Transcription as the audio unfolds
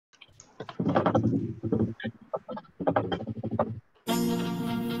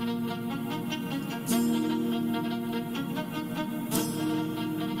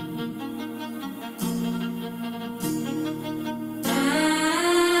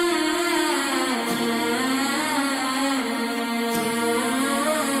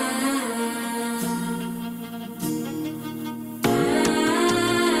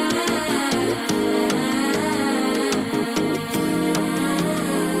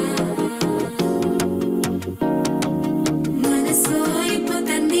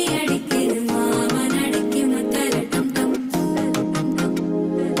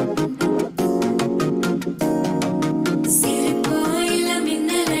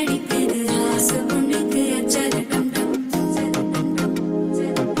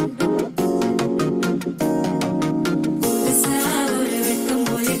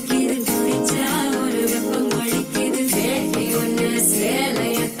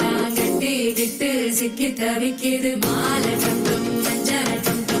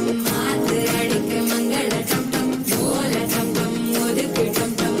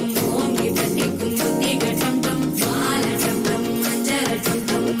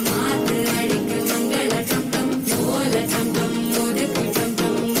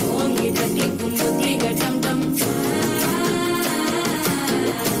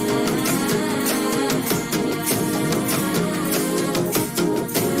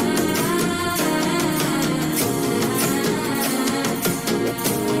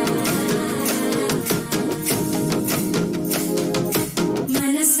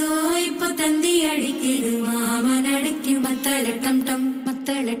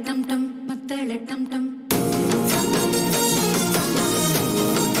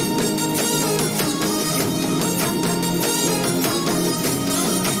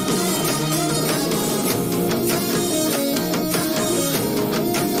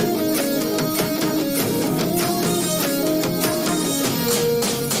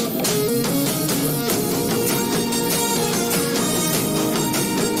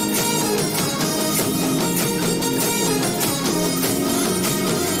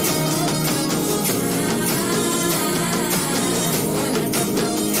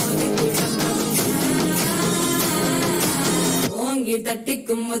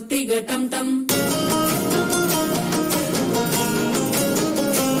தட்டிக்கும் ஒத்திக டம் டம்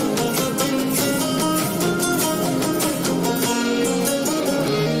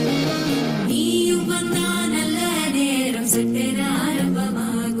நீயும் வந்தா நல்ல நேரம் சிட்டிர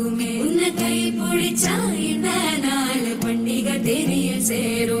ஆரம்பமாகுமே உன்னை கை பிடிச்சா இந்த நாள் பண்டிகை தெரிய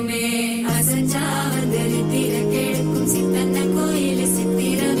சேருமே அசஞ்சா வந்து திர கேட்கும் சித்தன்ன கோயில்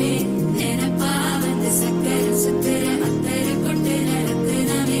சித்திரமே நினைப்பா வந்து சக்கர சுத்திர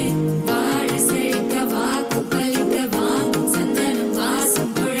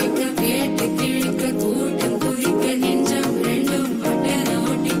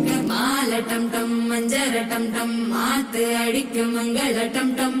அடிக்கும் மங்கள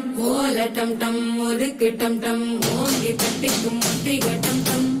டம் டம் கோல டம் டம் ஒதுக்கு டம் டம் ஓங்கி தட்டிக்கும் முத்திக டம்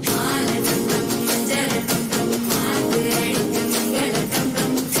டம் மால டம் டம் மஞ்சள் டம் டம் மாத்து அடிக்கும் மங்கள டம்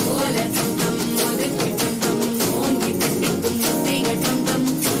டம் கோல டம் டம் ஒதுக்கு டம் டம் ஓங்கி தட்டிக்கும் முத்திக டம் டம்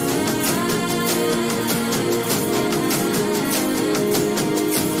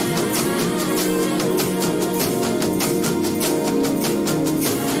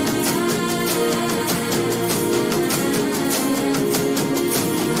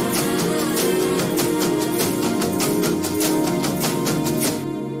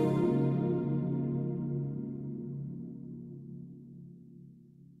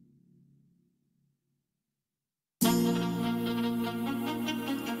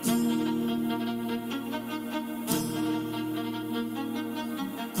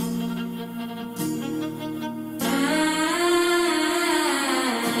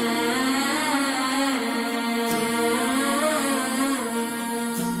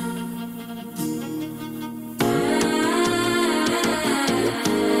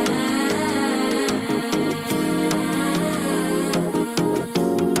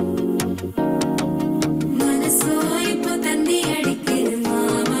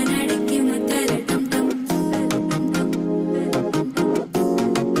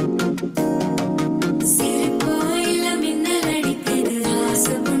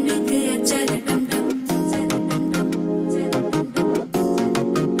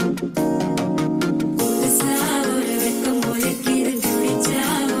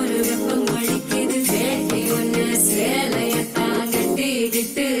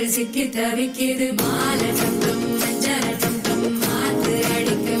சிக்கி தவிக்கிது மால டம் டம் மஞ்சள் டம் டம் மாத்து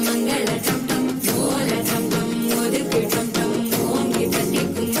அடிக்க மங்கள டம் டம் கோல டம் டம் ஒதுக்கு டம் டம் ஓங்கி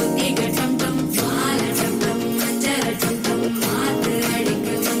தட்டிக்கும் புத்திக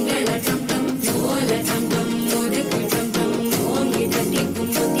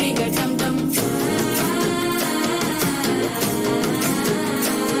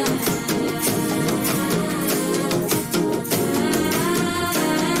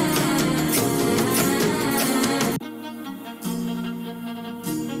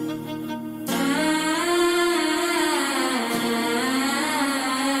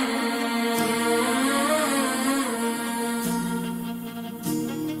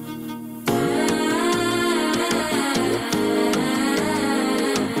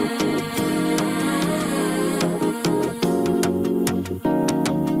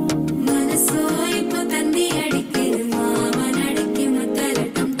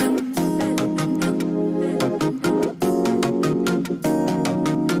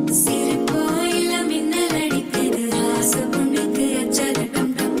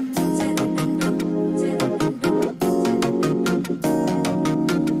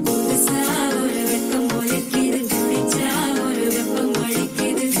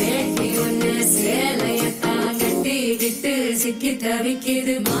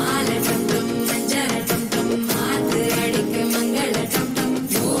தவிக்குது மால டம் டம் மஞ்சர டம் டம் மாத்து அடிக்க மங்கள டம் டம்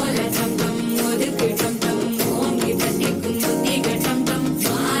ஓல டம் டம் ஒதுக்கு டம் டம் ஓங்கி தட்டிக்கும் புத்திக டம் டம்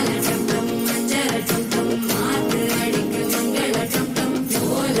மால டம் டம் மஞ்சர டம் டம் மாத்து அடிக்க மங்கள டம் டம்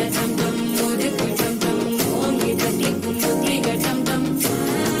ஓல டம் டம் ஒதுக்கு டம் டம் ஓங்கி தட்டிக்கும் புத்திக டம் டம்.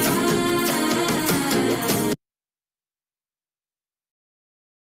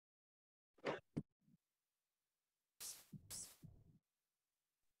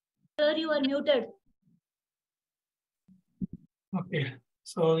 Sir, you are muted. Okay.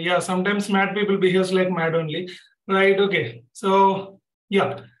 So yeah, sometimes mad people behaves like mad only. Right. Okay. So yeah.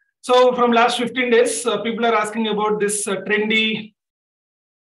 So from last 15 days, people are asking about this trendy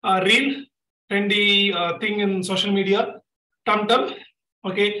reel, trendy thing in social media, Tum Tum.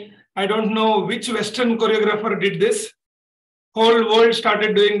 Okay. I don't know which Western choreographer did this. Whole world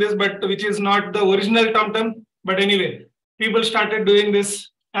started doing this, but which is not the original Tum Tum. But anyway, people started doing this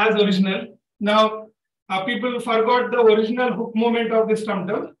as original. Now, people forgot the original hook movement of this Tum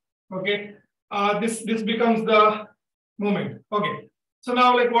Tum. Okay, this becomes the movement. Okay, so now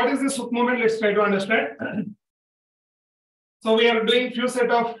like what is this hook movement? Let's try to understand. So we are doing few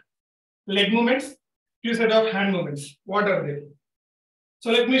set of leg movements, few set of hand movements. What are they? So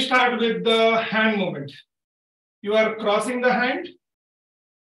let me start with the hand movement. You are crossing the hand,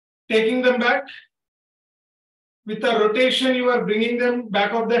 taking them back. With a rotation, you are bringing them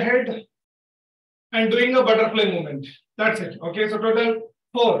back of the head and doing a butterfly movement. That's it. Okay, so total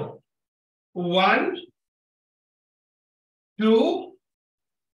 4. 1, 2,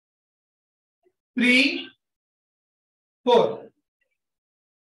 3, 4.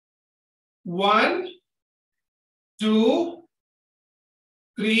 1, 2,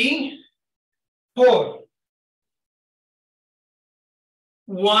 3, 4.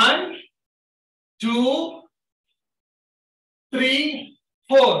 1, 2, 3,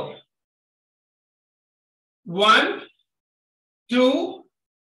 4. 1, 2,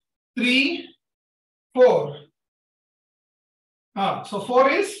 3, 4. So 4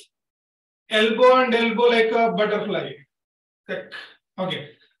 is elbow and elbow like a butterfly. Okay.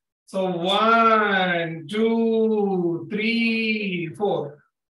 So 1, 2, 3, 4.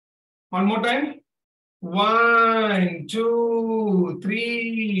 One more time. 1, 2,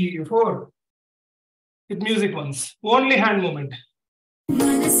 3, 4. With music once. Only hand movement.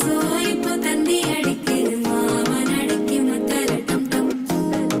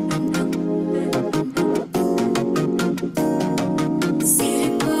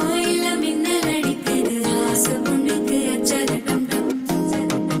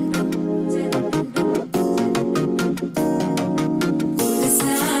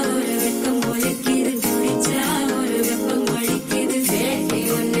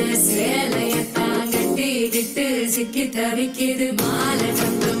 தவிக்குது மால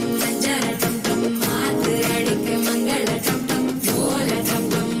டம் டம் மஞ்சர டம் டம் மாத்து அடிக்க மங்கள டம் டம் ஓல டம்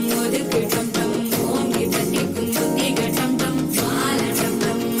டம் ஒதுக்கு டம் டம் ஓங்கி தட்டிக்கும் புத்திக டம் டம் மால டம்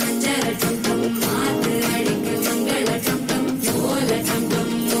டம் மஞ்சர டம் டம் மாத்து அடிக்க மங்கள டம் டம் ஓல டம்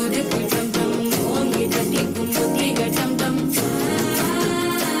டம் ஒதுக்கு டம் டம் ஓங்கி தட்டிக்கும் புத்திக டம் டம்.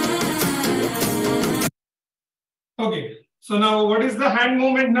 Okay, so now what is the hand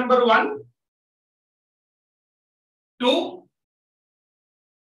movement number 1? 2,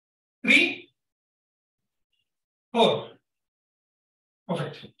 3, 4.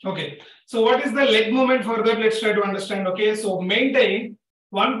 Perfect. Okay. So what is the leg movement for that? Let's try to understand. Okay. So maintain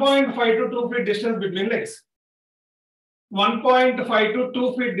 1.5 to 2 feet distance between legs. 1.5 to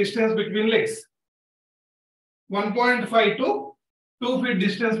 2 feet distance between legs. 1.5 to 2 feet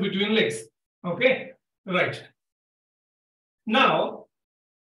distance between legs. Okay. Right. Now,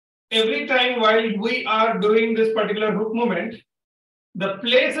 every time while we are doing this particular hook movement, the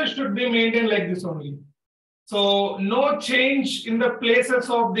places should be maintained like this only. So no change in the places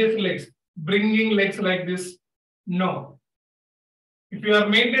of these legs, bringing legs like this. No. If you are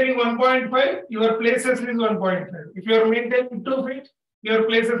maintaining 1.5, your places is 1.5. If you are maintaining 2 feet, your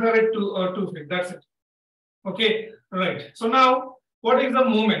places are at 2 feet. That's it. Okay, right. So now, what is the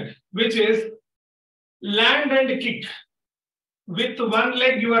movement? Which is land and kick. With one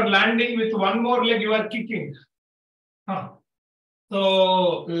leg you are landing, with one more leg you are kicking. So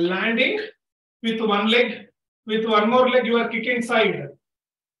landing with one leg, with one more leg you are kicking side.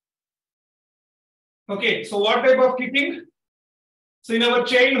 Okay, so what type of kicking? So in our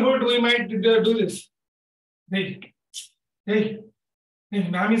childhood we might do this. Hey,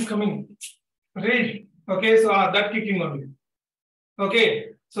 ma'am is coming. Hey. Okay, so that kicking only. Okay,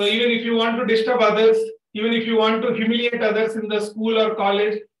 so even if you want to disturb others, even if you want to humiliate others in the school or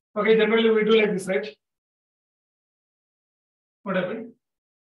college, okay, generally we do like this, right?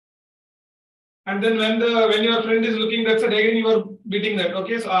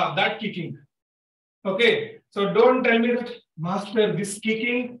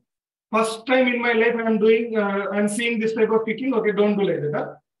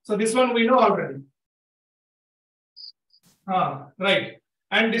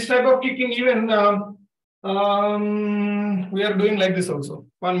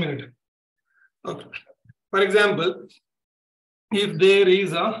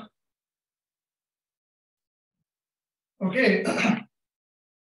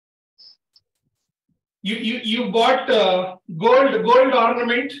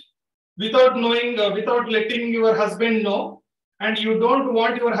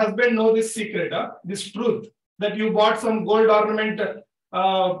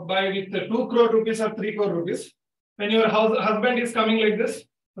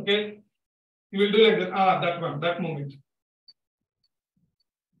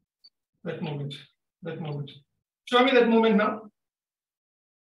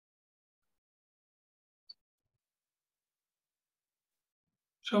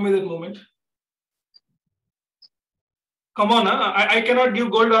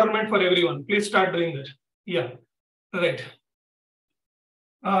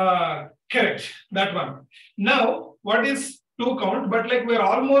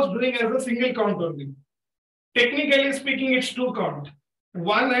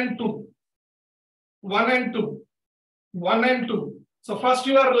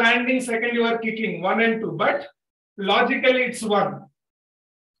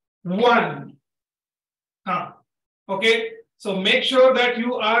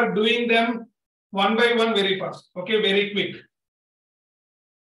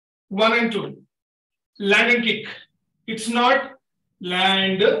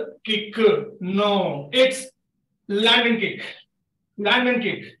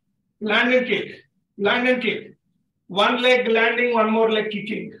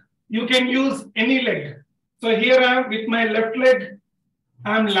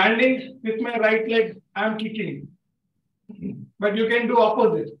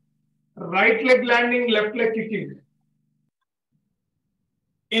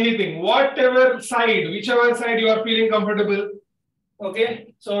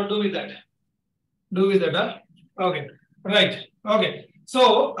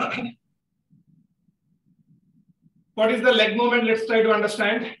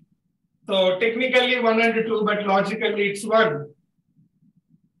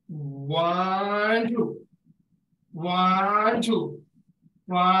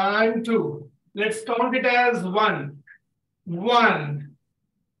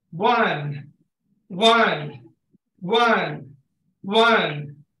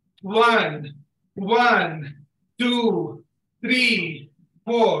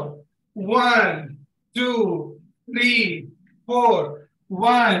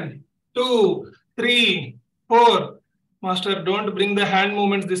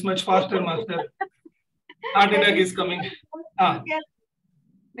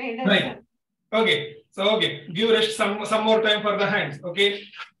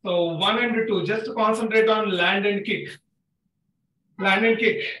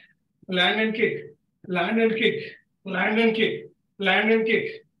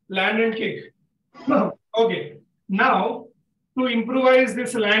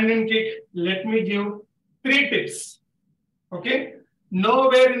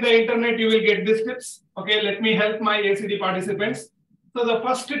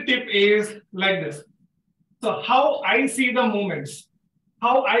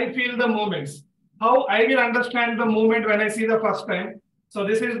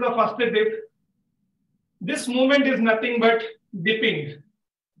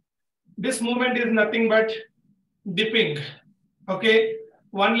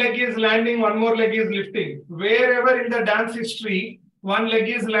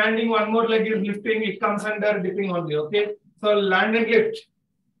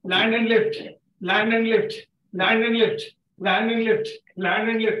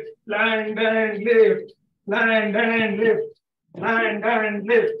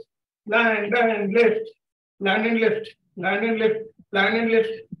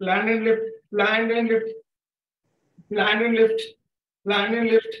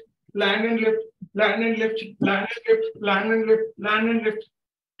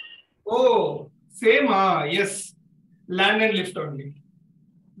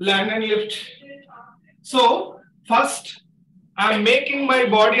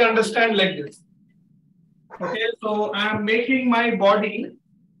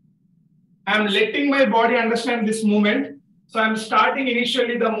 So I'm starting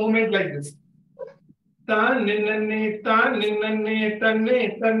initially the movement like this.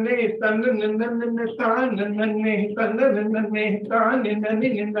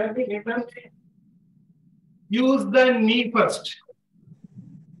 Use the knee first.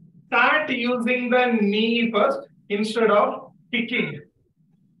 Start using the knee first instead of kicking.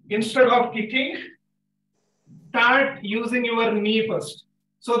 Instead of kicking, start using your knee first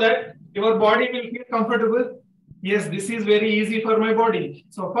so that your body will feel comfortable. Yes, this is very easy for my body.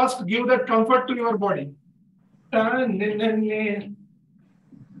 So first give that comfort to your body.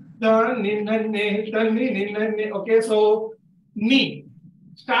 Okay, so knee.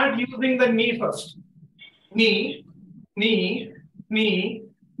 Start using the knee first. Knee, knee, knee,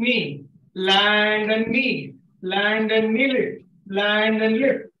 knee. Land and knee. Land and knee lift. Land and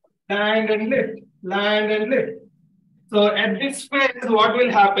lift. Land and lift. Land and lift. So at this phase, what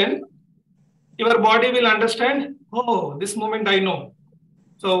will happen? Your body will understand, oh, this moment I know.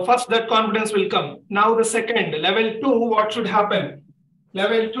 So first that confidence will come. Now the second, level 2, what should happen?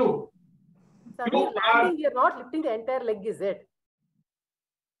 Level 2. Landing, we are not lifting the entire leg, is it?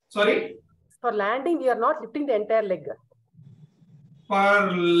 Sorry? For landing, we are not lifting the entire leg.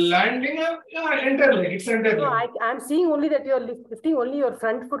 For landing, yeah, entire leg. It's entire No, leg. I'm seeing only that you are lifting only your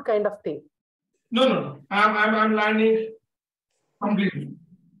front foot kind of thing. No. I'm landing completely.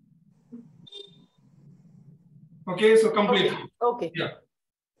 Okay, so completely. Okay. Yeah.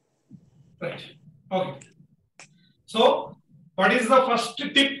 Right. Okay. So, what is the first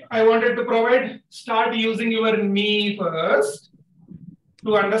tip I wanted to provide? Start using your knee first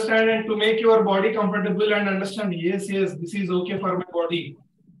to understand and to make your body comfortable and understand, yes, this is okay for my body.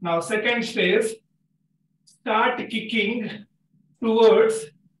 Now, second stage, start kicking towards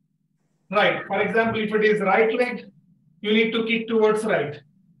right. For example, if it is right leg, you need to kick towards right.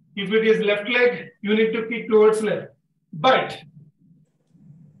 If it is left leg, you need to kick towards left. But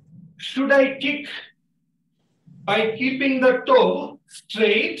should I kick by keeping the toe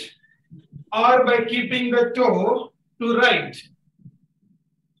straight or by keeping the toe to right?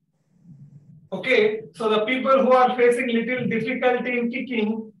 Okay, so the people who are facing little difficulty in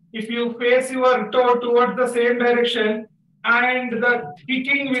kicking, if you face your toe towards the same direction, and the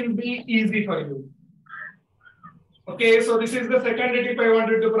kicking will be easy for you. Okay, so this is the second tip I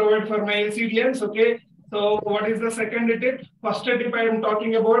wanted to provide for my ACDMs. Okay, so what is the second tip? First tip I am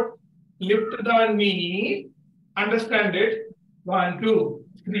talking about, lift the knee, understand it. 1, 2,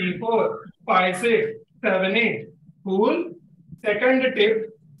 3, 4, 5, 6, 7, 8. Cool. Second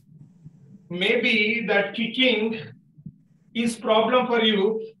tip, maybe that kicking is problem for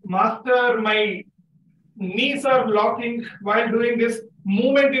you. Master, my knees are blocking while doing this.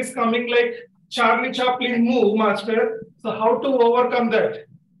 Movement is coming like Charlie Chaplin move, master. So how to overcome that?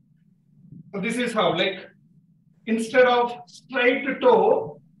 So this is how, like, instead of straight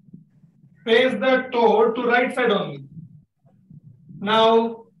toe, face the toe to right side only.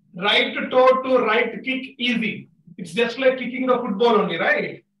 Now, right toe to right kick easy. It's just like kicking the football only,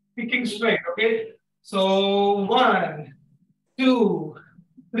 right? Kicking straight, okay? So 1, 2,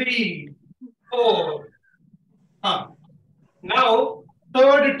 3, 4. Now,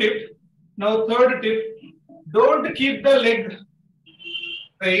 third tip. Don't keep the leg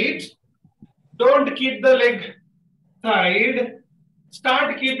straight. Don't keep the leg side.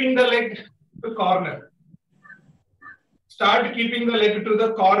 Start keeping the leg to corner. Start keeping the leg to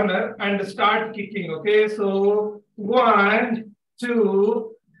the corner and start kicking. Okay, so 1,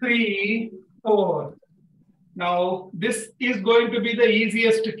 2, 3, 4. Now, this is going to be the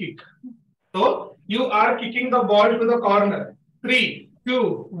easiest kick. So, you are kicking the ball to the corner. 3,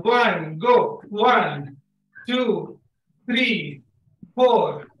 2, 1, go. 1, 2, 3,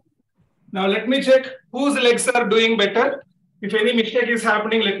 4. Now, let me check whose legs are doing better. If any mistake is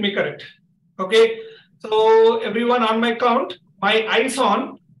happening, let me correct. Okay. So, everyone on my count, my eyes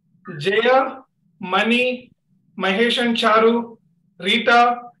on Jaya, Mani, Mahesh and Charu,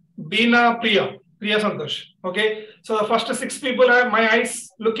 Rita, Beena, Priya Santosh. Okay. So, the first 6 people are my eyes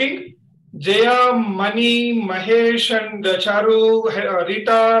looking. Jaya, Mani, Mahesh and Charu,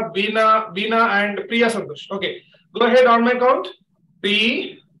 Rita, Beena and Priya Santosh. Okay. Go ahead on my count.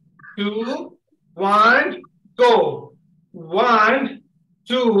 3, 2, 1, go. 1,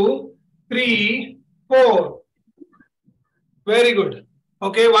 2, 3, 4. Very good.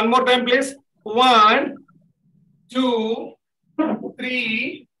 Okay, one more time, please. 1, 2,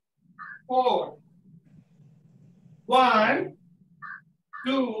 3, 4. 1,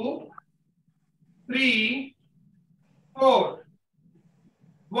 2, 3, 4.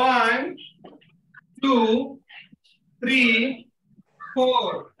 1, 2, 3,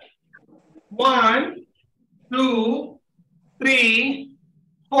 4. 1, 2, 3,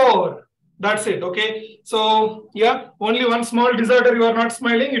 4. That's it. Okay. So yeah, only one small disorder. You are not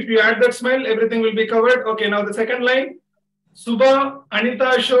smiling. If you add that smile, everything will be covered. Okay. Now the second line. Subha, Anita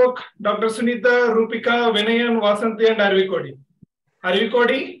Ashok, Dr. Sunita, Rupika, Vinayan, Vasanti, and Arvikodi.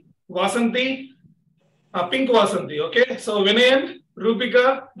 Arvikodi, Vasanti, Pink Vasanti. Okay. So Vinayan,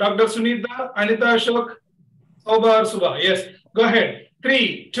 Rupika, Dr. Sunita, Anita Ashok, Soba or Subha. Yes. Go ahead.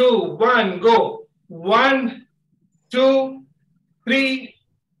 3, 2, 1, go. 1, 2, 3,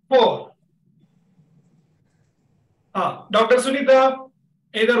 4. Dr. Sunita,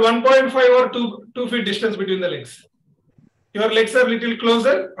 either 1.5 or 2 feet distance between the legs. Your legs are little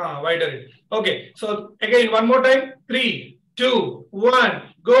closer, wider. Okay, so again, one more time. 3, 2, 1,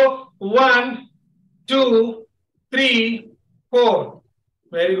 go. 1, 2, 3, 4.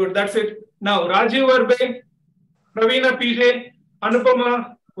 Very good, that's it. Now, Rajiv Varbe, Pravina PJ,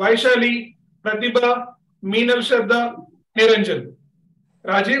 Anupama, Vaishali, Pratibha, Meenal Shraddha, Niranjan.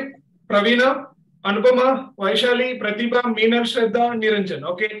 Rajiv, Pravina, Anupama, Vaishali, Pratibha, Meenal Shraddha, Niranjan.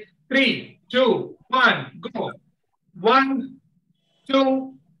 Okay, 3, 2, 1, go. 1,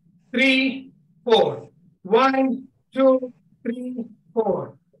 2, 3, 4. 1, 2, 3,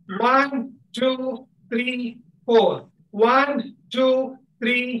 4. 1, 2, 3, 4. 1, 2,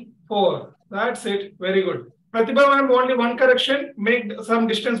 3, 4. That's it. Very good. Pratibha ma'am, only one correction. Make some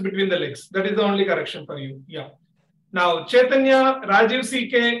distance between the legs. That is the only correction for you. Yeah. Now, Chaitanya, Rajiv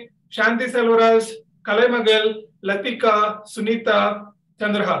CK, Shanti Selvaraj, Kalaimagal, Latika, Sunita,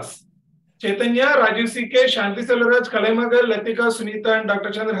 Chandrahas. Chaitanya, Rajiv CK, Shanti Selvaraj, Kalaimagal, Latika, Sunita, and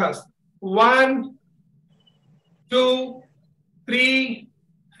Dr. Chandrahas. 1, 2, 3,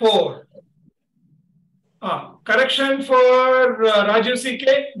 4. Correction for Rajiv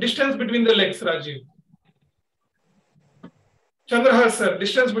CK, distance between the legs, Rajiv. Chandrahas, sir,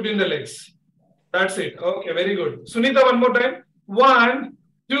 distance between the legs. That's it. Okay, very good. Sunita, one more time. 1,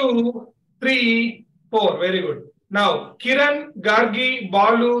 2, 3, 4. Very good. Now, Kiran, Gargi,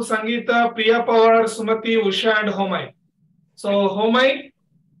 Balu, Sangeeta, Priya Pawar, Sumati, Usha, and Homai. So, Homai,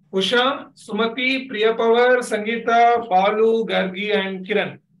 Usha, Sumati, Priya Pawar, Sangeeta, Balu, Gargi, and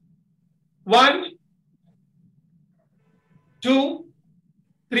Kiran. 1, 2,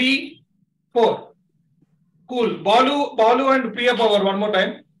 3, 4. Cool. Balu and Priya Pawar, one more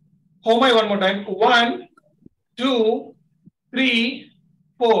time. Homai, one more time. 1, 2, 3,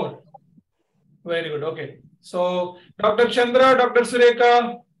 4. Very good. Okay. So, Dr. Chandra, Dr.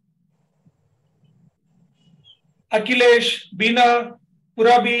 Sureka, Akhilesh, Beena,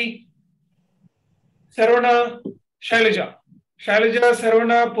 Purabi, Saravana, Shailaja. Shailaja,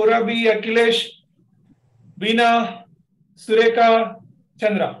 Saravana, Purabi, Akhilesh, Beena, Sureka,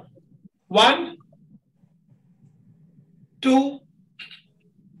 Chandra. 1, 2,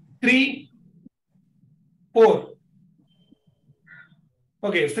 3, 4.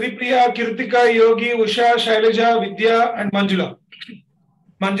 Okay, Sri Priya, Kirtika, Yogi, Usha, Shailaja, Vidya, and Manjula.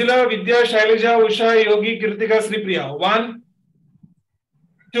 Manjula, Vidya, Shailaja, Usha, Yogi, Kirtika, Sri Priya. 1,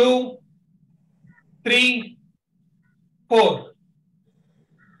 2, 3, 4.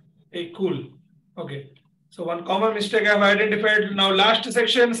 Hey, cool. Okay. So one common mistake I have identified. Now last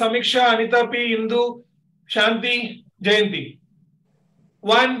section, Samiksha, Anita P, Indu, Shanti, Jayanti.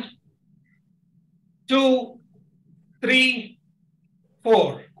 1, 2, 3,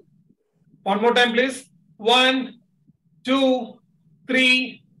 4. One more time, please. 1, 2,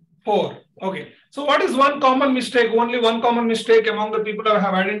 3, 4. Okay. So what is one common mistake? Only one common mistake among the people I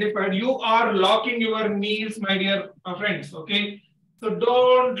have identified. You are locking your knees, my dear friends. Okay. So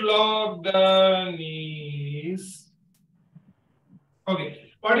don't lock the knees.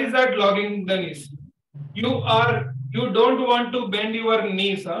 Okay. What is that locking the knees? You don't want to bend your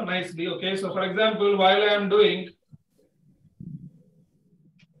knees nicely. Okay. So for example, while I am doing,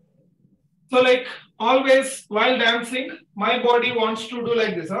 so like always while dancing, my body wants to do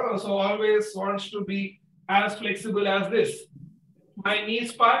like this. So always wants to be as flexible as this. My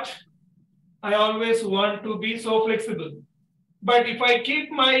knees part, I always want to be so flexible. But if I keep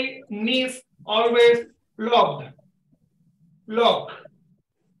my knees always locked, lock,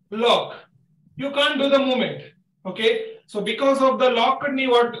 you can't do the movement. Okay. So because of the locked knee,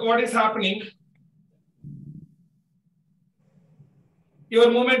 what is happening? Your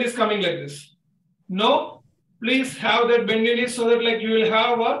movement is coming like this. No, please have that bend in it so that like you will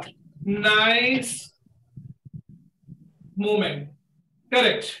have a nice movement.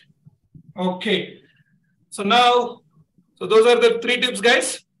 Correct. Okay. So now, so those are the 3 tips,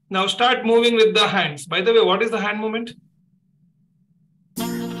 guys. Now start moving with the hands. By the way, what is the hand movement?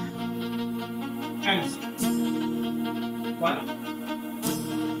 Hands. 1,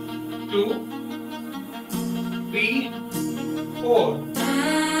 2, 3, 4.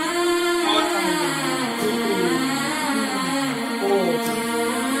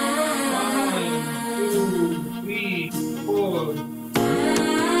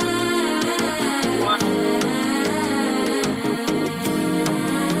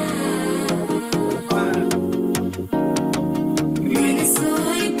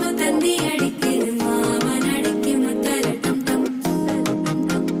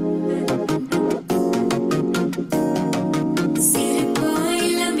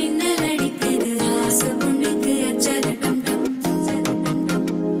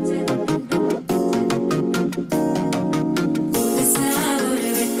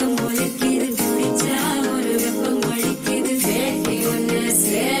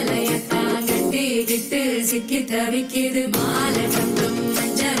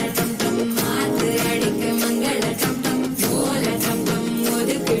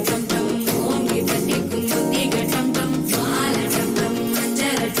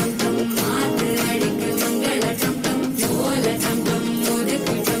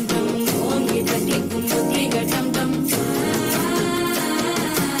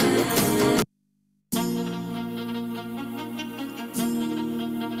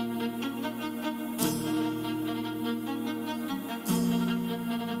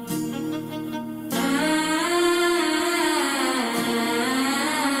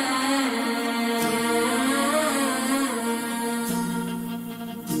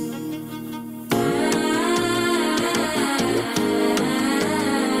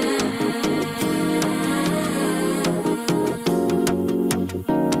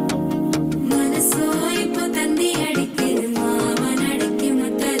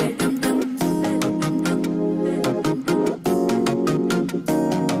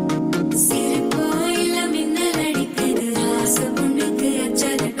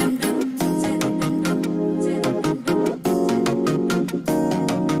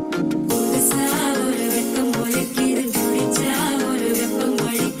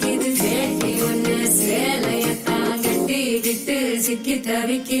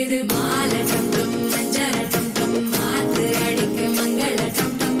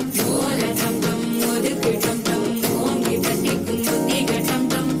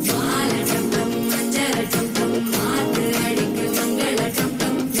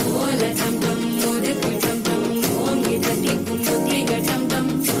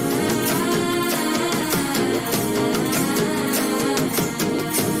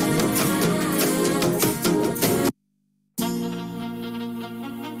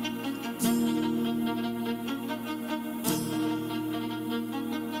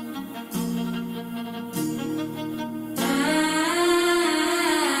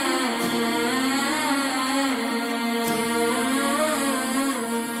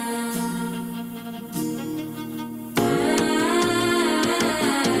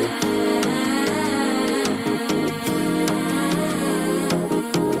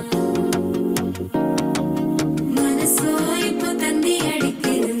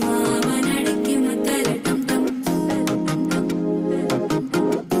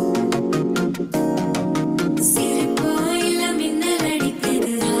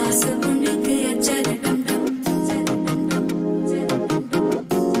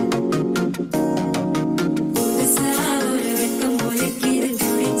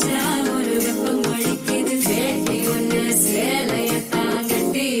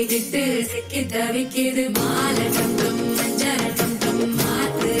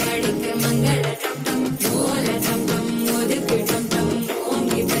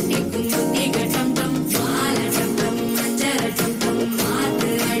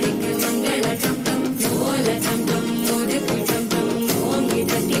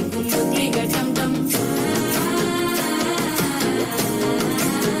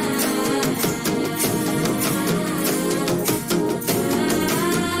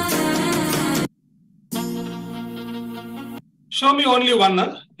 'Show me only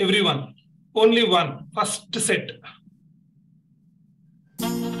one, everyone. Only one. First set.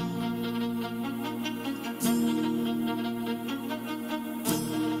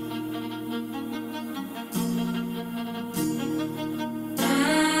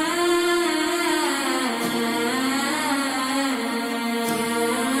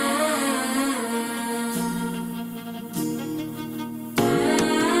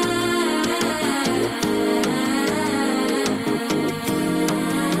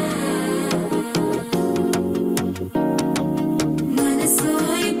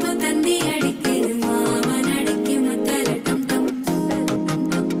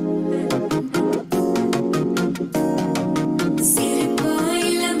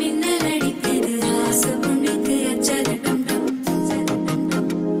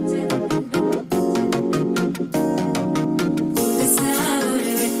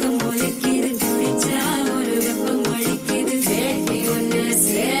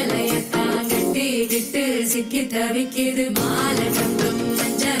 தவிக்குது மால டம் டம்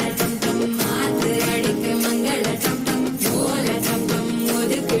மஞ்சர டம் டம் மாத்து அடிக்க மங்கள டம் டம் ஓல டம் டம்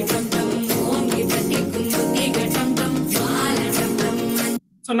ஒதுக்கு டம் டம் ஓங்கி தட்டிக்கும் புத்திக டம் டம் மால டம் டம்.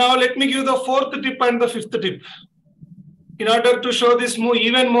 So now let me give the fourth tip and the fifth tip in order to show this move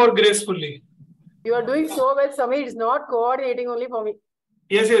even more gracefully. You are doing so well, Samir. It's not coordinating only for me.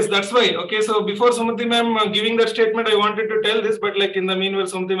 Yes, that's why. Okay, so before Sumati ma'am giving that statement, I wanted to tell this, but like in the meanwhile,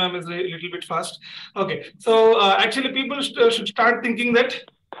 Sumati ma'am is a little bit fast. Okay, so actually people should start thinking that,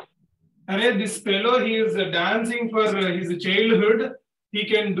 array, this fellow, he is dancing for his childhood. He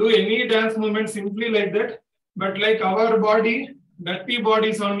can do any dance movement simply like that. But like our body, dirty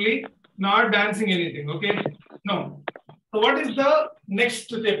bodies only, not dancing anything. Okay, no. So what is the next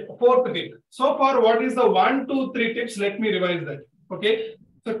tip? Fourth tip. So far, what is the 1, 2, 3 tips? Let me revise that. Okay.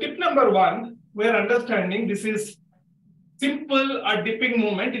 So tip number 1, we are understanding this is simple a dipping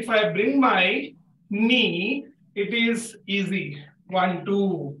movement. If I bring my knee, it is easy. 1, 2,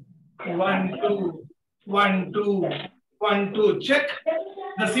 1, 2, 1, 2, 1, 2. Check.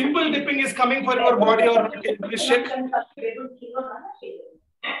 The simple dipping is coming for your body or not? Please check.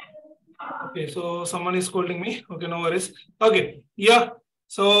 Okay, so someone is scolding me. Okay, no worries. Okay, yeah.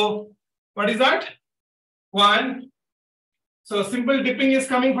 So what is that? 1. So simple dipping is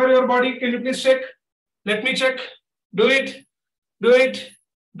coming for your body. Can you please check? Let me check. Do it. Do it.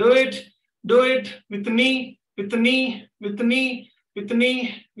 Do it. Do it with the knee. With the knee. With the knee. With the knee.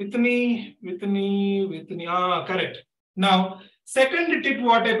 With the knee. With the knee. With the knee. Ah, correct. Now, second tip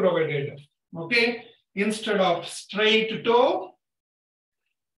what I provided. Okay. Instead of straight toe,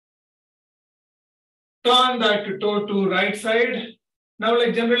 turn that toe to right side. Now,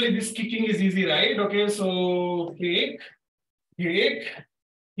 like generally this kicking is easy, right? Okay. So kick. Kick,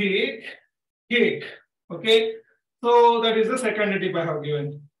 kick, kick. Okay. So that is the second tip I have given.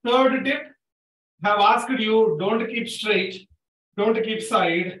 Third tip, I have asked you, don't keep straight, don't keep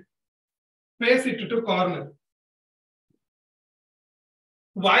side, face it to corner.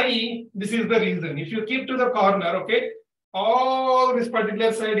 Why? This is the reason. If you keep to the corner, okay, all this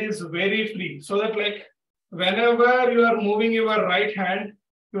particular side is very free. So that like whenever you are moving your right hand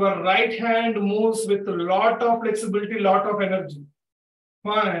moves with a lot of flexibility, lot of energy.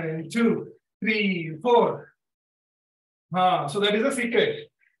 1, 2, 3, 4. So that is a secret.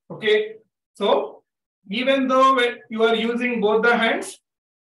 Okay. So even though you are using both the hands,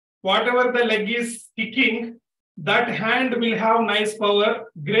 whatever the leg is kicking, that hand will have nice power.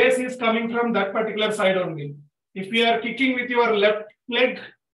 Grace is coming from that particular side only. If you are kicking with your left leg,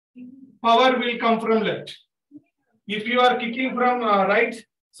 power will come from left. If you are kicking from right,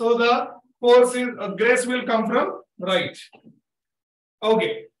 so the force is grace will come from right.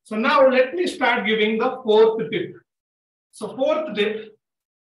 Okay. So now let me start giving the fourth tip. So fourth tip,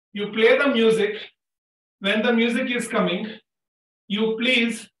 you play the music. When the music is coming, you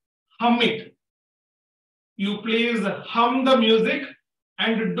please hum it. You please hum the music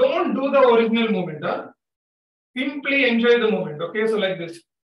and don't do the original movement. Simply enjoy the movement. Okay. So like this.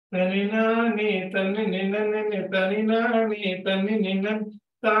 You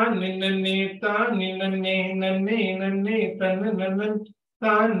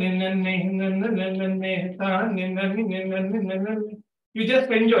just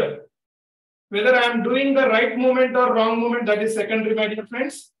enjoy. Whether I am doing the right movement or wrong movement, that is secondary, my dear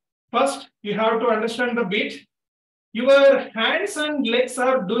friends. First, you have to understand the beat. Your hands and legs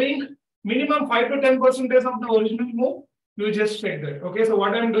are doing minimum 5 to 10% of the original move. You just check that. Okay, so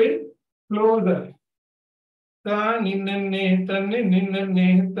what I am doing? Closer.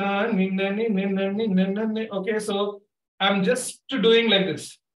 Okay, so I'm just doing like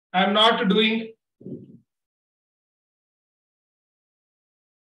this. I'm not doing.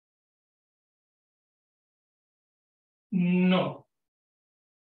 No.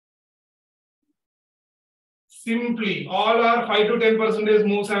 Simply, all are 5 to 10%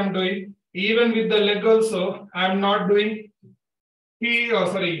 moves I'm doing. Even with the leg also, I'm not doing.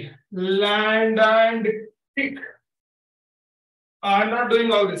 Land and kick. I'm not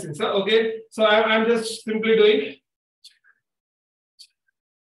doing all these things. Okay, so I'm just simply doing.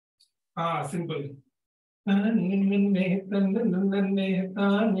 Simple.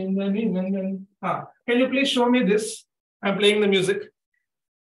 Can you please show me this? I'm playing the music.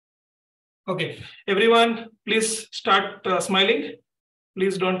 Okay, everyone, please start smiling.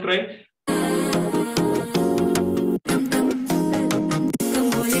 Please don't cry.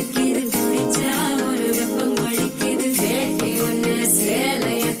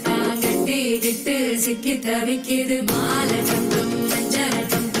 சிக்கி தவிக்குது மால டம் டம் மஞ்சர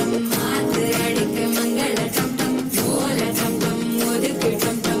டம் டம் மாத்து அடிக்க மங்கள டம் டம் ஓல டம் டம் ஒதுக்கு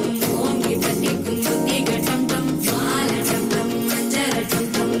டம் டம் ஓங்கி தட்டிக்கும் புத்திக டம் டம்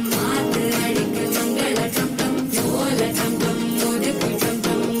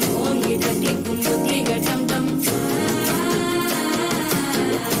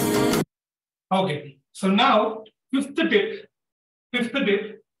So now, fifth tip.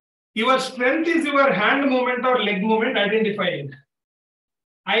 Your strength is your hand movement or leg movement. Identify it.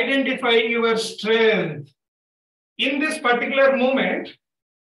 Identify your strength. In this particular movement,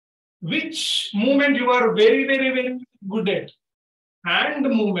 which movement you are very, very, very good at? Hand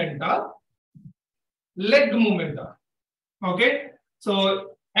movement or leg movement? Okay.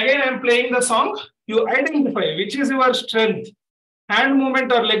 So again, I'm playing the song. You identify which is your strength, hand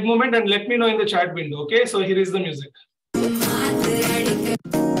movement or leg movement, and let me know in the chat window. Okay. So here is the music.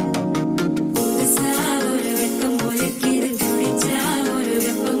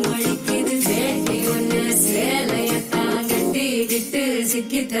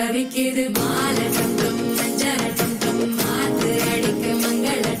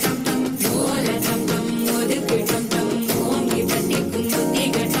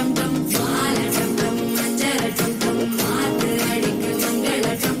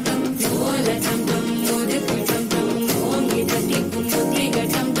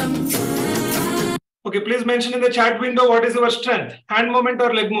 Okay, please mention in the chat window what is your strength, hand movement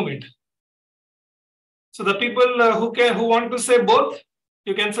or leg movement. So the people who want to say both,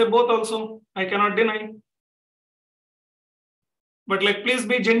 you can say both also. I cannot deny. But like, please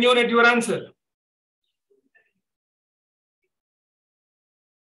be genuine at your answer.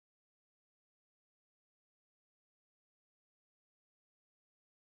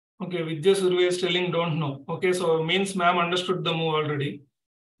 Okay, Vidya Survey is telling don't know. Okay, so means ma'am understood the move already.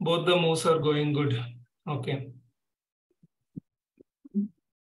 Both the moves are going good. Okay.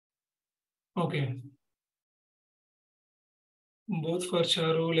 Okay. Both for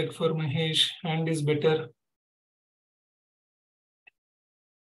Charu, leg for Mahesh, hand is better.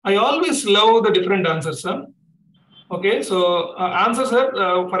 I always love the different answers, sir. Okay, so answers, sir.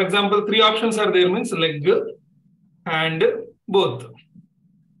 For example, 3 options are there, means leg, hand, both.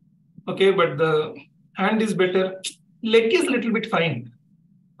 Okay, but the hand is better. Leg is a little bit fine.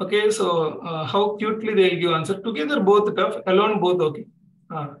 Okay, so how cutely they'll give answer. Together both tough, alone both okay.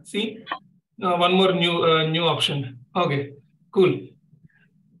 See, one more new option. Okay, cool.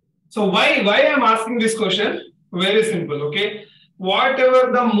 So why I'm asking this question? Very simple. Okay,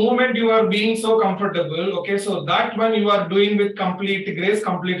 whatever the movement you are being so comfortable. Okay, so that one you are doing with complete grace,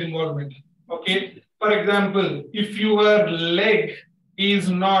 complete involvement. Okay, for example, if your leg is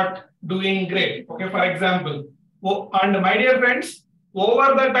not doing great. Okay, for example, and my dear friends,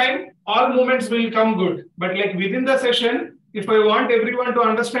 over the time, all movements will come good. But like within the session, if I want everyone to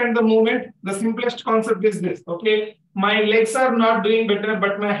understand the movement, the simplest concept is this. Okay, my legs are not doing better,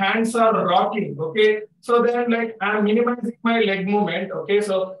 but my hands are rocking. Okay, so then like I'm minimizing my leg movement. Okay,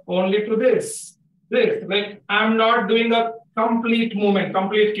 so only to this, like I'm not doing a complete movement,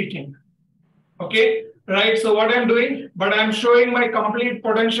 complete kicking. Okay, right? So what I'm doing, but I'm showing my complete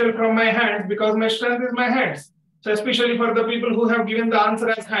potential from my hands because my strength is my hands. So especially for the people who have given the answer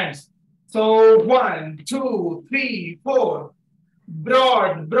as hands. So 1, 2, 3, 4,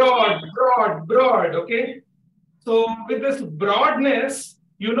 broad. Okay. So with this broadness,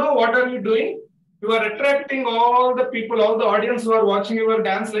 you know what are you doing? You are attracting all the people, all the audience who are watching your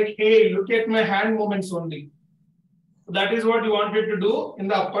dance. Like, hey, look at my hand movements only. That is what you wanted to do in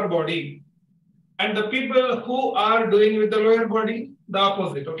the upper body. And the people who are doing with the lower body, the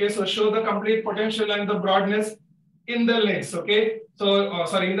opposite. Okay, so show the complete potential and the broadness in the legs. Okay, so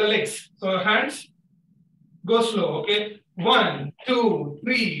sorry, in the legs. So hands, go slow. Okay, 1, 2,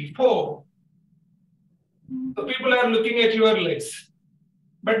 3, 4. The people are looking at your legs.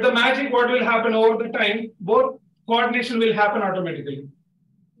 But the magic, what will happen over the time, both coordination will happen automatically.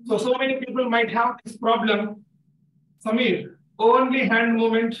 So many people might have this problem. Samir, only hand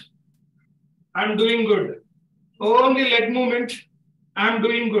movement, I'm doing good. Only leg movement, I'm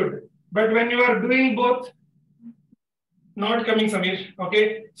doing good. But when you are doing both, not coming, Samir.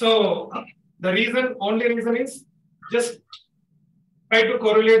 Okay. So the only reason is just try to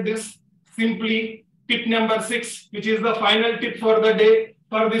correlate this simply. Tip number 6, which is the final tip for the day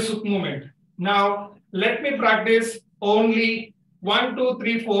for this hook movement. Now, let me practice only 1, 2,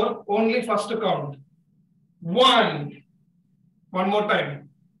 3, 4, only first count. 1. One more time.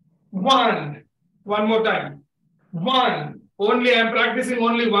 1. One more time. 1. Only I'm practicing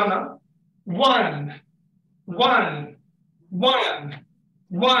only 1. 1. 1. 1.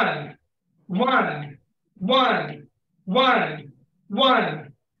 1. 1. 1. 1.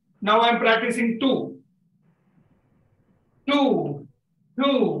 1. Now I'm practicing 2. 2.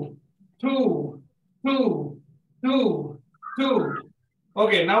 2. 2. 2. 2. 2.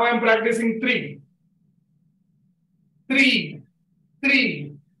 Okay, now I'm practicing 3. 3.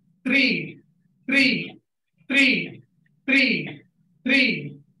 3. 3. 3. 3. 3.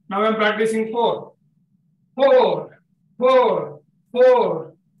 3. Now I'm practicing 4. 4, 4,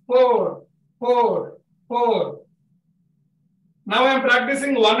 4, 4, 4, 4. Now I am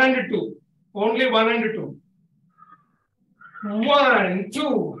practicing 1 and 2. Only 1 and 2. 1,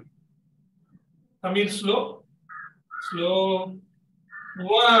 2. Samir, slow. Slow.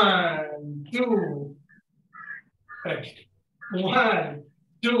 1, 2. Correct. 1,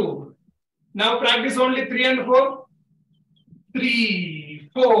 2. Now practice only 3 and 4. 3,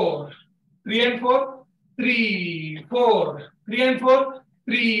 4. 3 and 4. 3, 4. 3 and 4.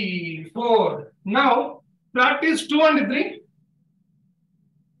 3, 4. Now practice 2 and 3.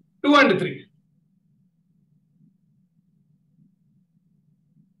 2 and 3.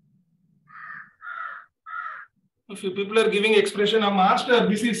 If you people are giving expression, I'm master,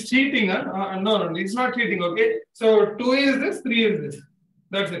 this is cheating. Huh? No, it's not cheating. Okay. So 2 is this, 3 is this.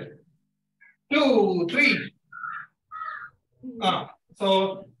 That's it. 2, 3.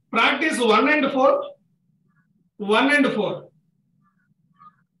 So practice 1 and 4. 1 and 4.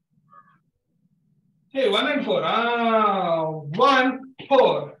 Hey, 1 and 4. 1,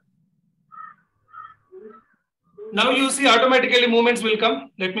 4. Now you see automatically movements will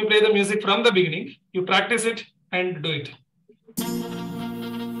come. Let me play the music from the beginning. You practice it and do it.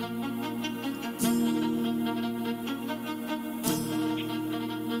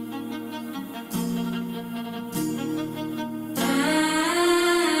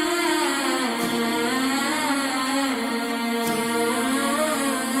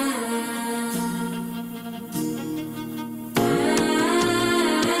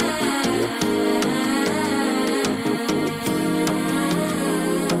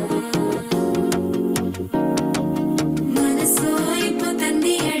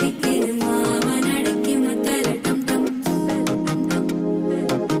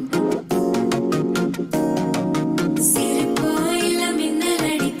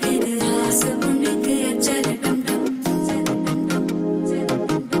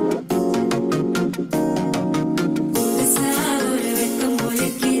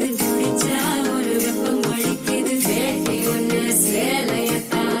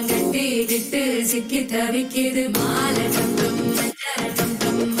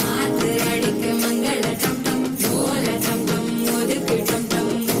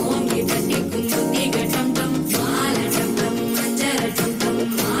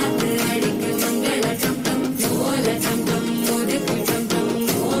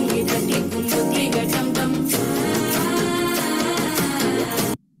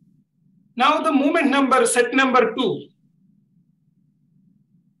 Now the movement number, set number 2.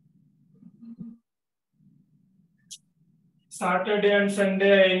 Saturday and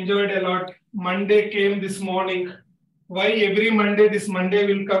Sunday I enjoyed a lot. Monday came this morning. Why every Monday this Monday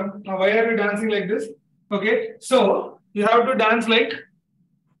will come? Now why are you dancing like this? Okay, so you have to dance like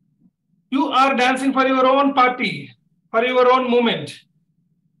you are dancing for your own party, for your own moment.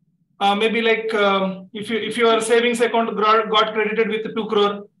 Maybe like if your savings account got credited with 2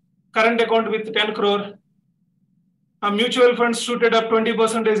 crore, current account with 10 crore, mutual funds shooted up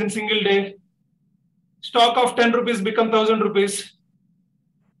 20% in single day, stock of 10 rupees become 1000 rupees,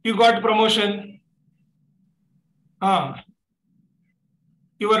 you got promotion.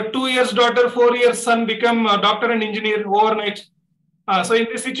 Your 2 years daughter, 4 years son become a doctor and engineer overnight. So in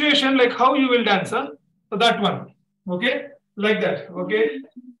this situation, like how you will dance? So that one, okay, like that, okay.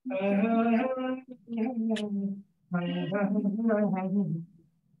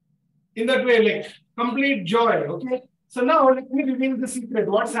 In that way, like complete joy, okay. So now let me reveal the secret.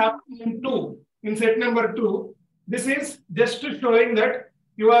 What's happening in 2, in set number 2? This is just showing that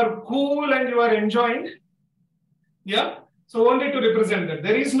you are cool and you are enjoying. Yeah. So only to represent that.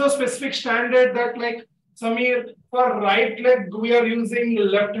 There is no specific standard that like Samir, for right leg we are using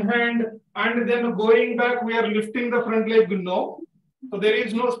left hand and then going back we are lifting the front leg. No. So there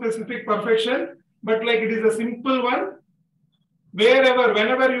is no specific perfection, but like it is a simple one. Wherever,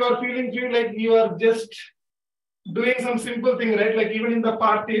 whenever you are feeling feel like you are just doing some simple thing, right? Like even in the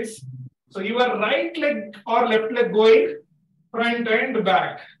parties. So your right leg or left leg going front and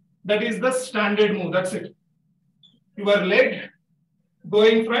back. That is the standard move. That's it. Your leg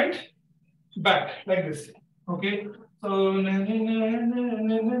going front, back, like this. Okay. So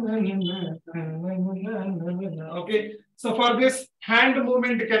okay. So for this, hand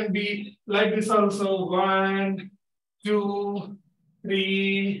movement can be like this also. 1, 2,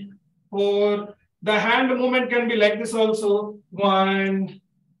 3, 4. The hand movement can be like this also. 1,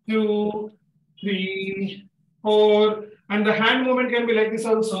 2, 3, 4. And the hand movement can be like this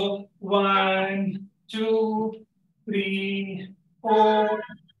also. 1, 2, 3, 4.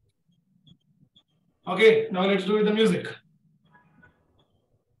 Okay, now let's do with the music.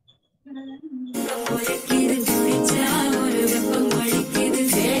 ஒலிக்குது குடிச்சா ஒரு வெப்பம் வலிக்குது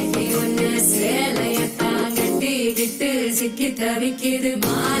வேட்டி ஒண்ணு சேலையத்தான் கட்டிக்கிட்டு சிக்கி தவிக்குது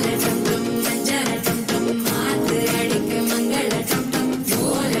மாலை டம் டம் மஞ்சள டம் டம் மாத்து அடிக்க மங்கள டம் டம்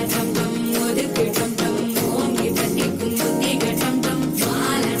ஓல டம் டம் ஒதுக்கு டம் டம் ஓங்கி தட்டிக்கும் புத்திக டம் டம்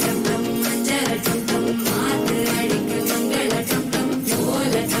மாலை டம் டம் மஞ்சள டம் டம் மாத்து அடிக்க மங்கள டம் டம்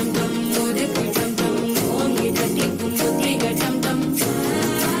ஓல டம் டம் ஒதுக்கு டம் டம் ஓங்கி தட்டிக்கும் புத்திக டம் டம்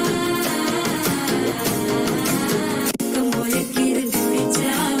ஒலிக்குது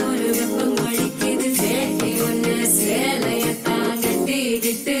குடிச்சா ஒரு வெப்பம் வலிக்குது வேட்டி ஒண்ணு சேலையத்தான்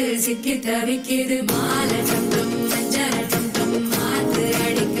கட்டிக்கிட்டு சிக்கி தவிக்குது மாலை டம் டம் மஞ்சள டம் டம் மாத்து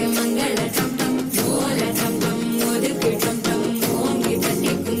அடிக்க மங்கள டம் டம் ஓல டம் டம் ஒதுக்கு டம் டம் ஓங்கி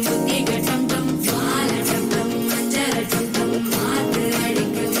தட்டிக்கும் புத்திக டம் டம் மாலை டம் டம் மஞ்சள டம் டம் மாத்து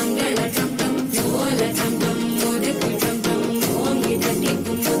அடிக்க மங்கள டம் டம் ஓல டம் டம் ஒதுக்கு டம் டம் ஓங்கி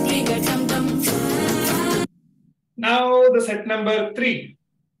தட்டிக்கும் புத்திக டம் டம். Now the set number 3.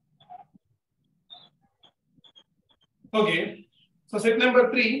 Okay. So set number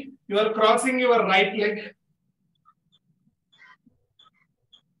 3, you are crossing your right leg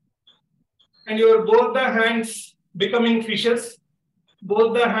and your both the hands becoming fishes. Both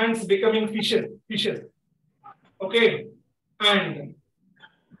the hands becoming fishes. Okay. And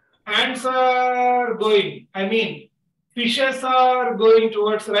hands are going, I mean, fishes are going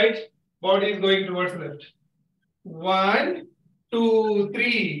towards right, body is going towards left. 1, 2,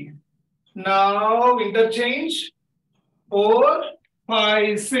 3. Now interchange. 4,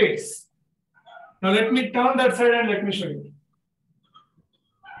 5, 6. Now let me turn that side and let me show you.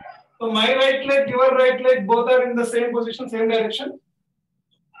 So my right leg, your right leg, both are in the same position, same direction.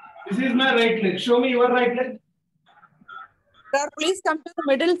 This is my right leg. Show me your right leg. Sir, please come to the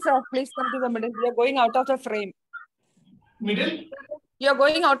middle, sir. Please come to the middle. You are going out of the frame. Middle. You are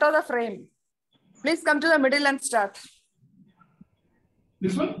going out of the frame. Please come to the middle and start.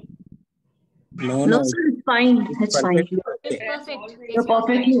 This one. No, sir, it's fine. It's fine. It's perfect. You're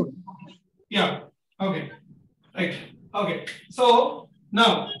perfectly. Yeah. Okay. Right. Okay. So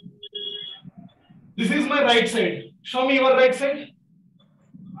now this is my right side. Show me your right side.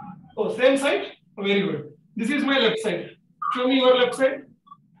 Oh, same side. Oh, very good. This is my left side. Show me your left side.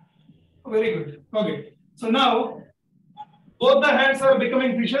 Oh, very good. Okay. So now both the hands are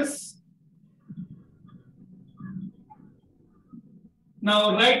becoming fishes.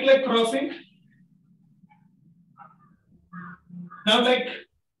 Now right leg crossing. Now like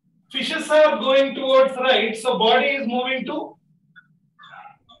fishes are going towards right, so body is moving to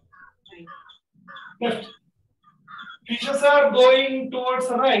left. Fishes are going towards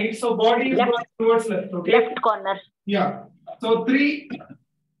right, so body is Left. going towards left. Okay. Left corner. Yeah. So 3,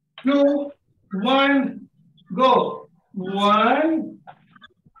 2, 1, go. 1,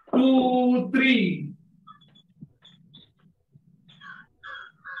 2, 3.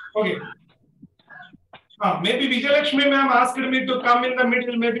 Okay. Maybe Vijayalakshmi ma'am asked me to come in the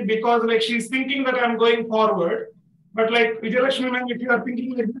middle, maybe because like she's thinking that I'm going forward. But like Vijayalakshmi ma'am, if you are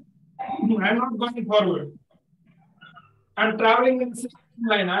thinking like that, I'm not going forward. I'm traveling in the same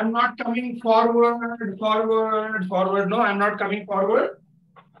line. I'm not coming forward. No, I'm not coming forward.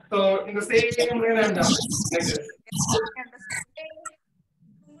 So in the same line, I'm done. Like this.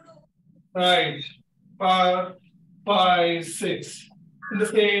 Right. 4, 5, 6. In the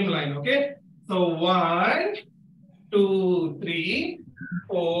same line, okay? So 1, 2, 3,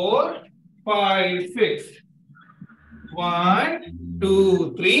 4, 5, 6. 1,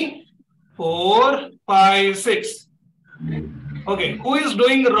 2, 3, 4, 5, 6. Okay, who is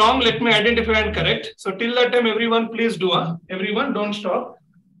doing wrong? Let me identify and correct. So till that time, everyone please do. Everyone don't stop.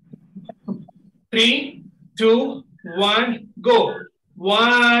 3, 2, 1, go.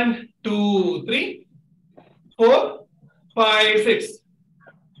 1, 2, 3, 4, 5, 6.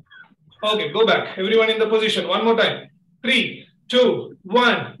 Okay, go back. Everyone in the position. One more time. 3, 2,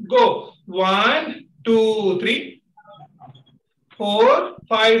 1, go. 1, 2, 3, 4,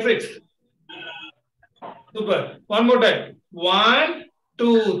 5, 6. Super. One more time. 1,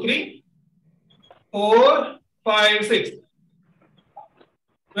 2, 3, 4, 5, 6.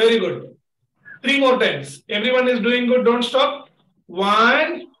 Very good. 3 more times. Everyone is doing good. Don't stop.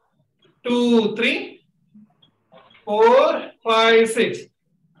 1, 2, 3, 4, 5, 6.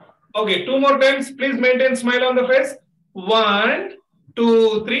 Okay, 2 more times. Please maintain smile on the face. 1,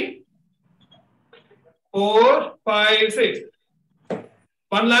 2, 3, 4, 5, 6.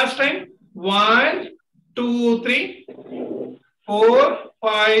 One last time. 1, 2, 3, 4,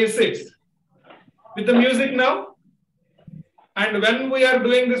 5, 6. With the music now. And when we are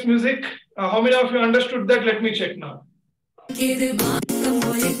doing this music, how many of you understood that? Let me check now.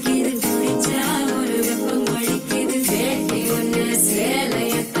 வெப்பம் அடிக்குது வேட்டி ஒண்ணு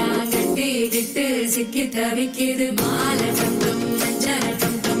சேலையத்தான் கட்டிக்கிட்டு சிக்கி தவிக்குது மாலை டம் டம் மஞ்சள்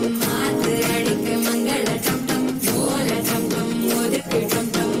டம் டம் மாத்து அடிக்க மங்கள டம் டம் ஓல டம் டம் ஒதுக்கு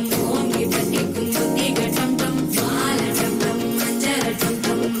டம் டம் ஓங்கி தட்டிக்கும் புத்திக டம் டம் மாலை டம் டம் மஞ்சள் டம்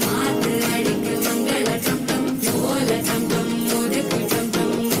டம் மாத்து அடிக்க மங்கள டம் டம் ஓல டம் டம் ஒதுக்கு டம்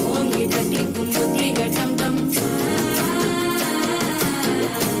டம் ஓங்கி தட்டிக்கும் புத்திக டம் டம்.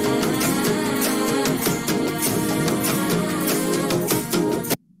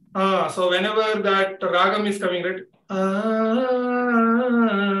 So whenever that ragam is coming, right?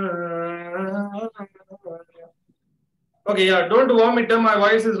 Okay, yeah, don't vomit. My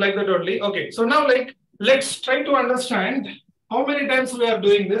voice is like that only. Okay, so now like let's try to understand how many times we are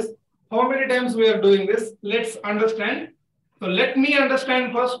doing this. How many times we are doing this? Let's understand. So let me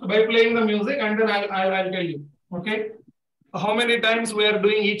understand first by playing the music, and then I'll tell you. Okay, how many times we are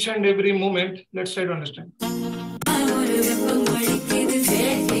doing each and every movement? Let's try to understand. ஒரு வெப்பம் அடிக்குது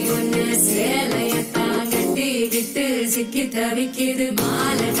வேட்டி ஒண்ணு சேலையத்தான் கட்டிக்கிட்டு சிக்கி தவிக்குது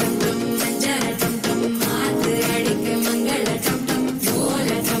மாலை டம் டம் மஞ்சள் டம் டம் மாத்து அடிக்க மங்கள டம் டம் ஓல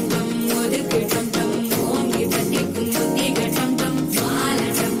டம் டம் ஒதுக்கு டம் டம் ஓங்கி தட்டிக்கும் புத்திக டம் டம் மாலை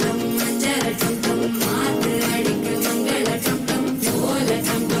டம் டம் மஞ்சள் டம் டம் மாத்து அடிக்க மங்கள டம் டம் ஓல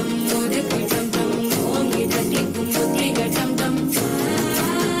டம் டம் ஒதுக்கு டம் டம் ஓங்கி தட்டிக்கும் புத்திக டம் டம்.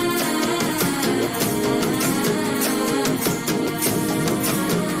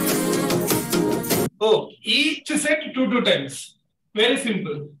 Oh, each set two times. Very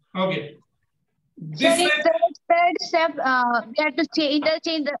simple. Okay. This So in set, third step, we have to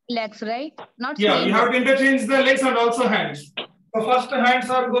interchange the legs, right? Not yeah, same. you have to interchange the legs and also hands. So first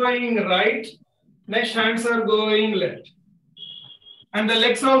hands are going right, next hands are going left. And the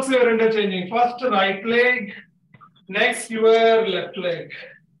legs also you are interchanging. First right leg, next your left leg.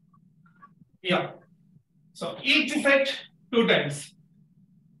 Yeah. So each set two times.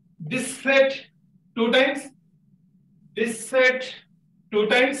 This set two times. This set two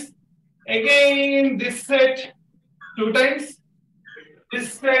times. Again this set two times. This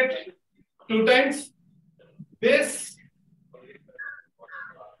set two times. This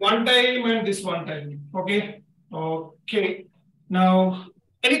one time and this one time. Okay. Okay. Now,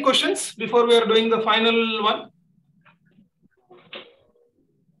 any questions before we are doing the final one?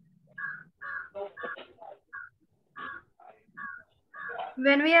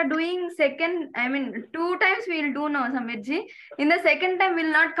 When we are doing second, I mean, two times we'll do now, Samirji. In the second time,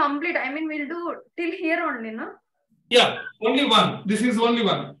 we'll not complete. I mean, we'll do till here only, no? Yeah, only one. This is only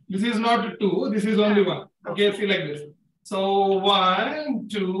one. This is not two. This is only one. Okay, see like this. So 1,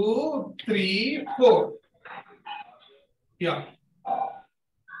 2, 3, 4. Yeah.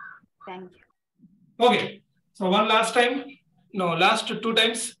 Thank you. Okay. So one last time. No, last two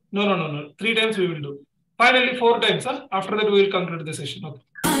times. No. 3 times we will do. Finally 4 times. Huh? After that we will conclude the session. Okay.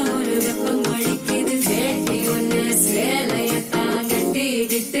 ஒரு வெப்பம் அடிக்குது வேட்டி ஒண்ணு சேலையத்தான்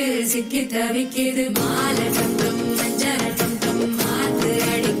கட்டிக்கிட்டு சிக்கி தவிக்குது மாலை டம் டம் மஞ்சள் டம் டம் மாத்து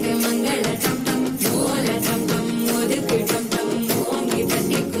அடிக்க மங்கள டம் டம் ஓல டம் டம் ஒதுக்கு டம் டம் ஓங்கி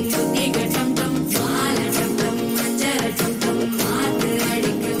தட்டிக்கும் புத்திக டம் டம் மாலை டம் டம் மஞ்சள் டம் டம் மாத்து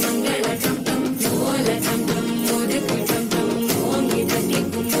அடிக்க மங்கள டம் டம் ஓல டம் டம் ஒதுக்கு டம் டம் ஓங்கி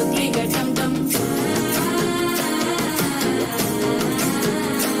தட்டிக்கும் புத்திக டம் டம்.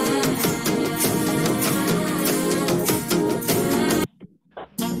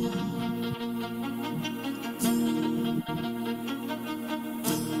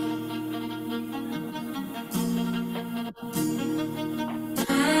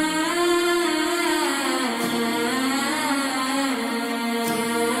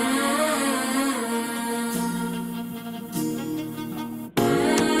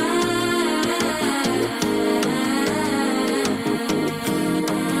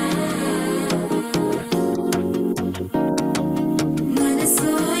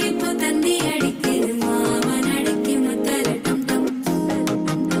 மனசோ இப்போ தண்ணி அடிக்குது மாமன் அடிக்கு மத்தல டம் டம்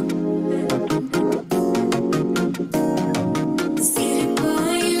சிரிப்போ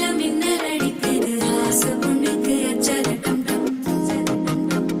இல்ல மின்னல் அடிக்குது ஆசை பொண்ணுக்கு அச்சல டம் டம்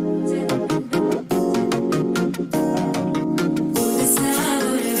புதுசா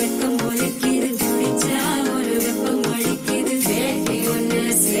ஒரு வெப்பம் ஒலிக்குது குடிச்சா ஒரு வெப்பம் அடிக்குது வேட்டி ஒண்ணு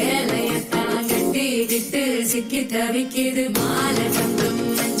சேலையத்தான் கட்டிக்கிட்டு சிக்கி தவிக்குது மாலை டம் டம்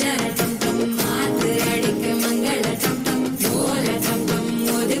மஞ்சள் டம் டம் மாத்து அடிக்க மங்கள டம் டம் ஓல டம் டம்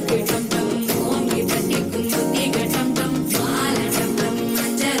ஒதுக்கு டம் டம் ஓங்கி தட்டிக்கும் புத்திக டம் டம் மாலை டம் டம்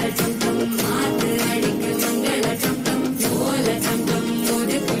மஞ்சள் டம் டம் மாத்து அடிக்க மங்கள டம் டம் ஓல டம் டம்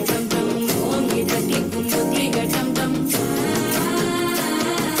ஒதுக்கு டம் டம் ஓங்கி தட்டிக்கும் புத்திக டம் டம்.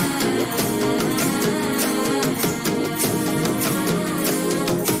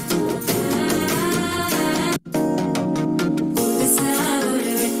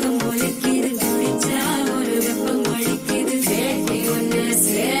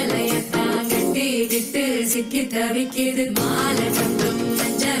 தவிக்குது மாலை டம் டம்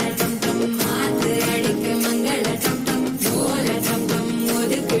மஞ்சர டம் டம் மாத்து அடிக்க மங்கள டம் டம் ஓல டம் டம்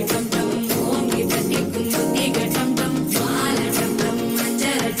ஒதுக்கு டம் டம் ஓங்கி தட்டிக்கும் புத்திக டம் டம் மாலை டம் டம்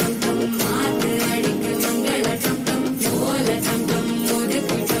மஞ்சர டம் டம் மாத்து அடிக்க மங்கள டம் டம் ஓல டம் டம்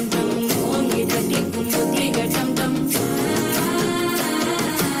ஒதுக்கு டம் டம் ஓங்கி தட்டிக்கும் புத்திக டம் டம்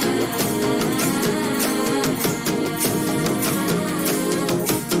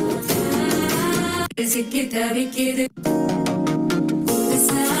சிக்கி தவிக்குது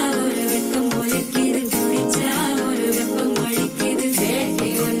புதுசா ஒரு வெப்பம் ஒலிக்குது குடிச்சா ஒரு வெப்பம் அடிக்குது வேட்டி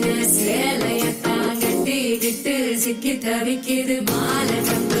ஒண்ணு சேலையத்தான் கட்டிக்கிட்டு சிக்கி தவிக்குது மாலை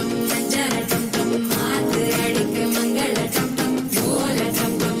டம் டம் மஞ்சர டம் டம் மாத்து அடிக்க மங்கள டம் டம் ஓல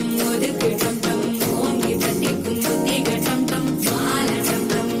டம் டம் ஒதுக்கு டம் டம் ஓங்கி தட்டிக்கும் புத்திக டம் டம் மாலை டம்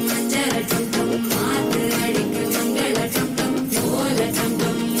டம் மஞ்சர டம் டம் மாத்து அடிக்க மங்கள டம் டம் ஓல டம்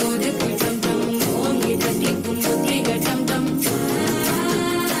டம் ஒதுக்கு டம் டம் ஓங்கி தட்டிக்கும் புத்திக டம் டம்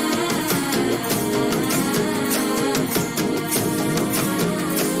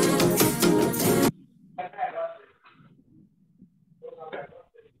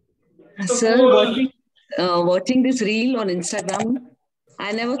Sir, watching this reel on Instagram,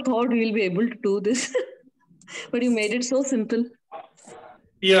 I never thought we'll be able to do this, but you made it so simple.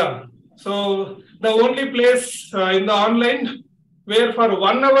 Yeah. So the only place in the online where for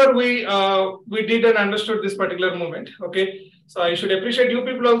 1 hour we did and understood this particular moment. Okay. So I should appreciate you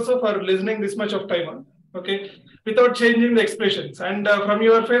people also for listening this much of time. Okay. Without changing the expressions. And from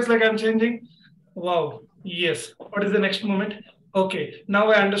your face, like I'm changing. Wow. Yes. What is the next moment? Okay. Now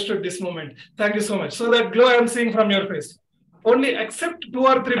I understood this moment. Thank you so much. So that glow I'm seeing from your face. Only except 2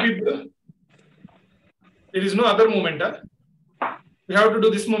 or 3 people. There is no other moment. We have to do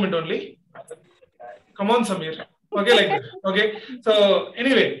this moment only. Come on, Samir. Okay, like that. Okay. So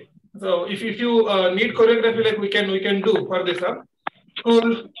anyway, so if you need choreography, like we can do for this. Cool.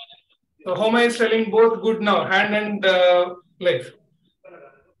 So Homa is telling both good now, hand and legs.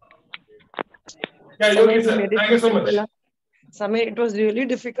 Yeah, Yogi sir. Thank you so much. Samir, it was really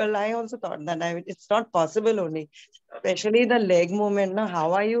difficult. I also thought that it's not possible only, especially the leg movement. Now, how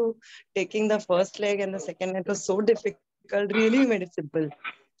are you taking the first leg and the second? It was so difficult. Really, you made it simple.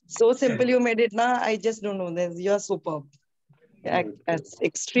 So simple you made it. Now, I just don't know. You're superb. It's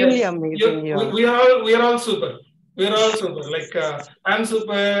extremely amazing. We are all super. We are all super. Like I'm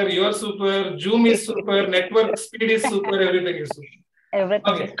super. You are super. Zoom is super. Network speed is super. Everything is super.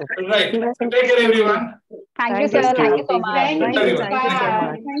 Everything Okay. is super. Right. So take care, everyone. Thank you, sir. Thank you so much. Thank you. you. Thank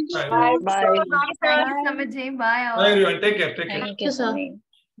you so Bye. Bye. Bye. Thank you, Samaji. Bye. all. Bye, everyone. Take care. Take care. Thank you, sir.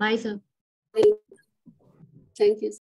 Bye, sir. Thank you.